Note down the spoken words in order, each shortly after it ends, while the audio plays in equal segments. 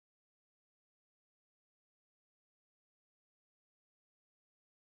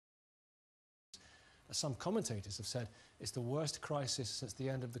Some commentators have said it's the worst crisis since the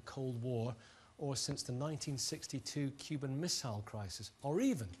end of the Cold War, or since the 1962 Cuban Missile Crisis, or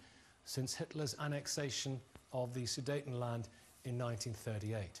even since Hitler's annexation of the Sudetenland in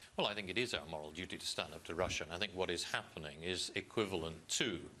 1938. Well, I think it is our moral duty to stand up to Russia, and I think what is happening is equivalent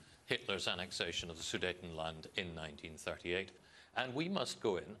to Hitler's annexation of the Sudetenland in 1938. And we must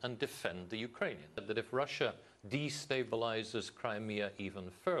go in and defend the Ukrainians. That if Russia destabilizes Crimea even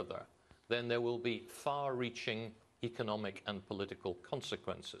further, then there will be far-reaching economic and political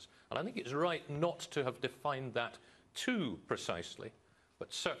consequences. And I think it's right not to have defined that too precisely,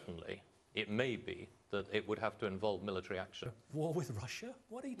 but certainly it may be that it would have to involve military action. War with Russia?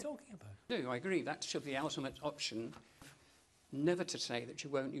 What are you talking about? No, I agree. That should be the ultimate option. Never to say that you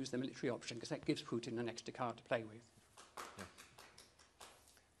won't use the military option, because that gives Putin an extra card to play with. Yeah.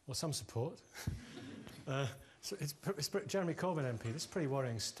 Well, some support. So it's Jeremy Corbyn MP. This is pretty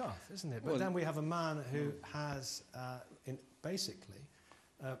worrying stuff, isn't it? But then we have a man who has basically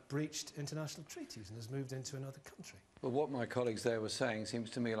breached international treaties and has moved into another country. Well, what my colleagues there were saying seems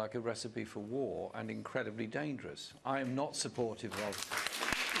to me like a recipe for war and incredibly dangerous. I am not supportive of...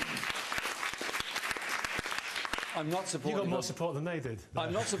 I'm not supporting... You got more support than they did.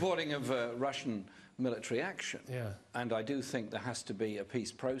 I'm not supporting of Russian military action. Yeah. And I do think there has to be a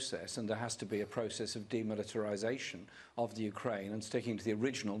peace process, and there has to be a process of demilitarization of the Ukraine and sticking to the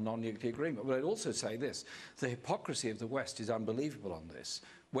original non-nuclear agreement. But I'd also say this: the hypocrisy of the West is unbelievable on this.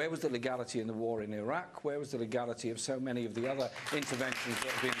 Where was the legality in the war in Iraq? Where was the legality of so many of the other interventions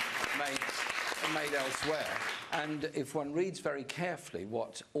that have been made elsewhere? And if one reads very carefully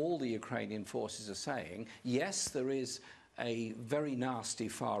what all the Ukrainian forces are saying, yes, there is a very nasty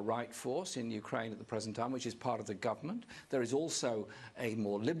far-right force in Ukraine at the present time, which is part of the government. There is also a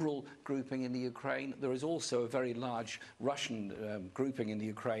more liberal grouping in the Ukraine. There is also a very large Russian grouping in the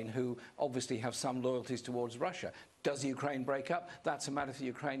Ukraine who obviously have some loyalties towards Russia. Does the Ukraine break up? That's a matter for the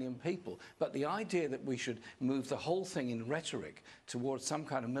Ukrainian people. But the idea that we should move the whole thing in rhetoric towards some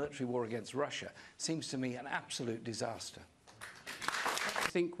kind of military war against Russia seems to me an absolute disaster.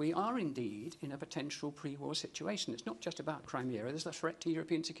 I think we are indeed in a potential pre-war situation. It's not just about Crimea, there's a threat to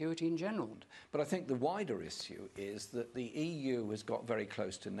European security in general. But I think the wider issue is that the EU has got very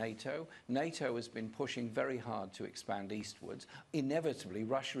close to NATO. NATO has been pushing very hard to expand eastwards. Inevitably,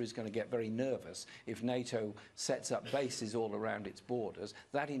 Russia is going to get very nervous if NATO sets up bases all around its borders.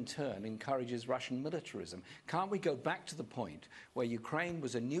 That, in turn, encourages Russian militarism. Can't we go back to the point where Ukraine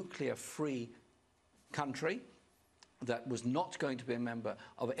was a nuclear-free country that was not going to be a member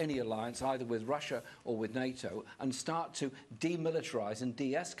of any alliance, either with Russia or with NATO, and start to demilitarize and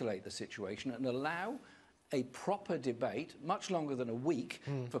de-escalate the situation and allow a proper debate, much longer than a week,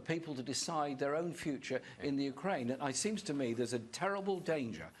 for people to decide their own future in the Ukraine? And it seems to me there's a terrible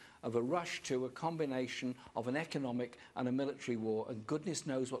danger of a rush to a combination of an economic and a military war, and goodness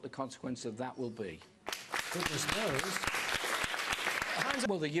knows what the consequence of that will be. Goodness knows.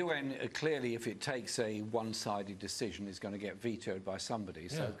 Well, the UN, clearly, if it takes a one-sided decision, is going to get vetoed by somebody.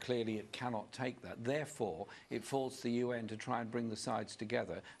 So clearly it cannot take that. Therefore, it falls to the UN to try and bring the sides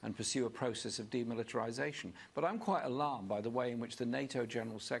together and pursue a process of demilitarization. But I'm quite alarmed by the way in which the NATO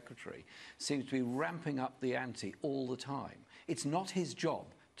General Secretary seems to be ramping up the ante all the time. It's not his job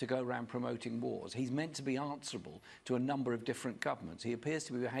to go around promoting wars. He's meant to be answerable to a number of different governments. He appears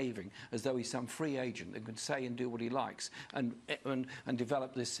to be behaving as though he's some free agent that can say and do what he likes and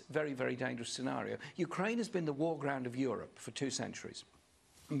develop this very, very dangerous scenario. Ukraine has been the war ground of Europe for 2 centuries.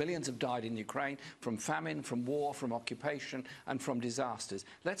 Millions have died in Ukraine from famine, from war, from occupation and from disasters.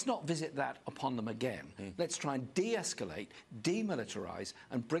 Let's not visit that upon them again. Let's try and de-escalate, demilitarize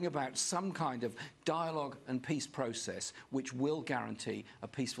and bring about some kind of dialogue and peace process which will guarantee a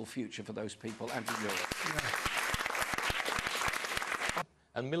peaceful future for those people and for Europe.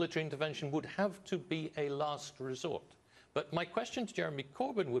 And military intervention would have to be a last resort. But my question to Jeremy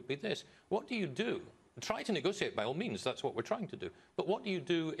Corbyn would be this: what do you do? Try to negotiate, by all means, that's what we're trying to do. But what do you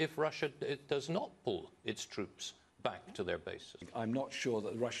do if Russia does not pull its troops back to their bases? I'm not sure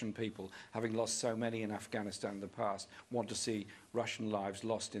that the Russian people, having lost so many in Afghanistan in the past, want to see Russian lives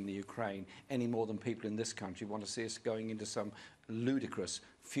lost in the Ukraine any more than people in this country want to see us going into some ludicrous,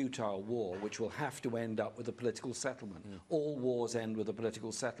 futile war, which will have to end up with a political settlement. All wars end with a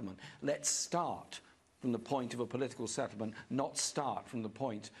political settlement. Let's start from the point of a political settlement, not start from the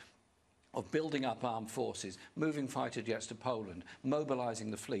point of building up armed forces, moving fighter jets to Poland,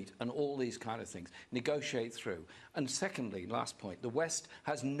 mobilising the fleet and all these kind of things. Negotiate through. And secondly, last point, the West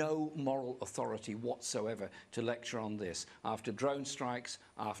has no moral authority whatsoever to lecture on this. After drone strikes,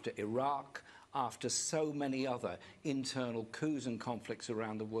 after Iraq, after so many other internal coups and conflicts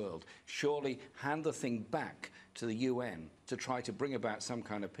around the world. Surely hand the thing back to the UN to try to bring about some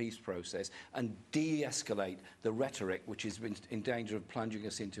kind of peace process and de-escalate the rhetoric which is in danger of plunging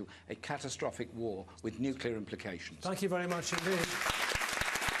us into a catastrophic war with nuclear implications. Thank you very much indeed.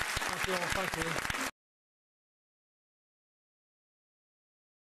 Thank you all. Thank you.